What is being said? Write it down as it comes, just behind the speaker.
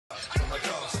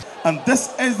And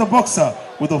this is the boxer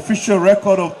with official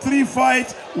record of 3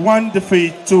 fights, 1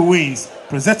 defeat, 2 wins.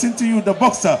 Presenting to you the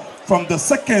boxer from the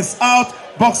Seconds Out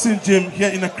Boxing Gym here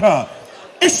in Accra,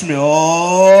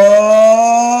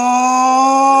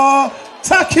 ISHMAEL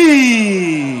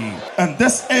TACKIE. And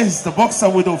this is the boxer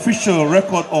with official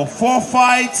record of 4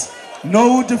 fights,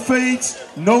 no defeats,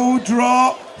 no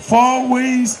draw, 4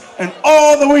 wins, and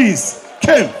all the wins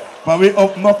came by way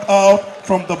of knockout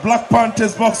from the Black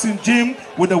Panthers Boxing Gym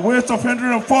with a weight of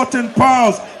 114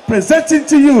 pounds. Presenting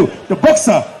to you the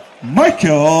boxer, ABBAN.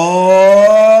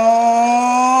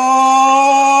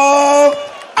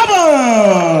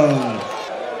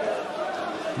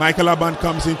 Michael ABBAN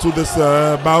comes into this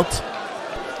bout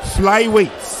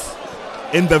flyweights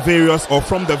in the various or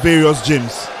from the various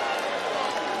gyms,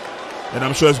 and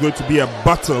I'm sure it's going to be a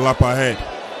battle up ahead.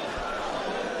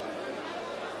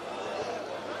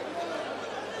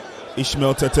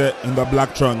 ISHMAEL TACKIE in the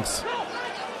black trunks.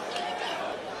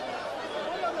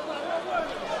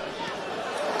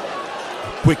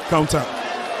 Quick counter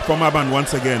from ABBAN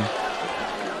once again.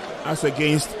 As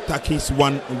against Tackie's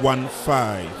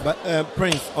 115. But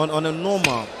Prince, on a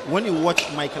normal, when you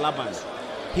watch Michael ABBAN,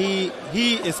 he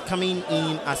is coming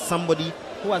in as somebody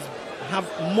who have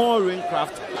more ring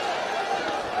craft.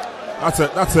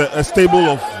 That's a stable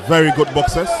of very good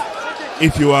boxers,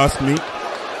 if you ask me.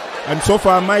 And so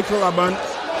far, Michael ABBAN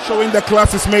showing the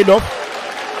class is made of.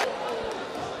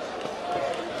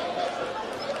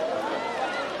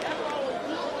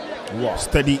 Wow.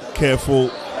 Steady, careful.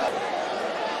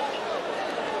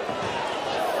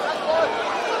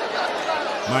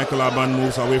 Michael ABBAN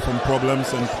moves away from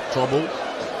problems and trouble.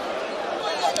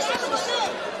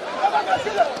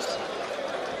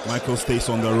 Michael stays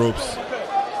on the ropes.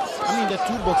 I mean, the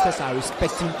two boxers are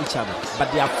respecting each other,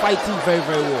 but they are fighting very,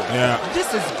 very well. Yeah.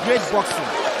 This is great boxing.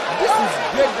 This is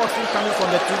great boxing coming from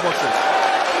the two boxers.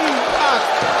 In fact,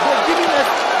 they're giving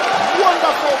us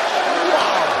wonderful.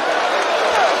 Wow.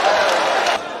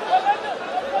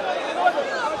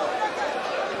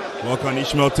 Well, can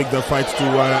ISHMAEL take the fight to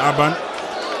ABBAN?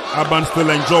 ABBAN still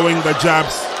enjoying the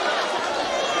jabs.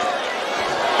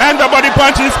 And the body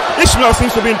punches. ISHMAEL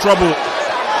seems to be in trouble.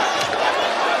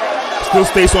 Still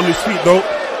stays on his feet though,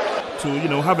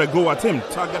 to have a go at him.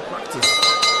 Target practice,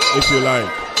 if you like.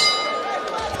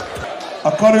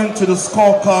 According to the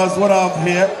scorecards, what I have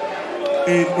here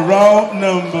in round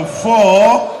number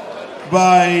 4,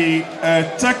 by a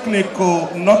technical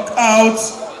knockout,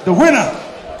 the winner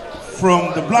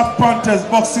from the Black Panthers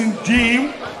Boxing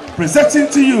Gym, presenting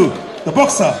to you the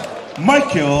boxer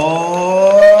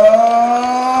Michael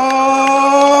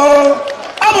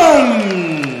ABBAN.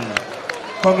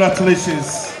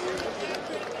 Congratulations.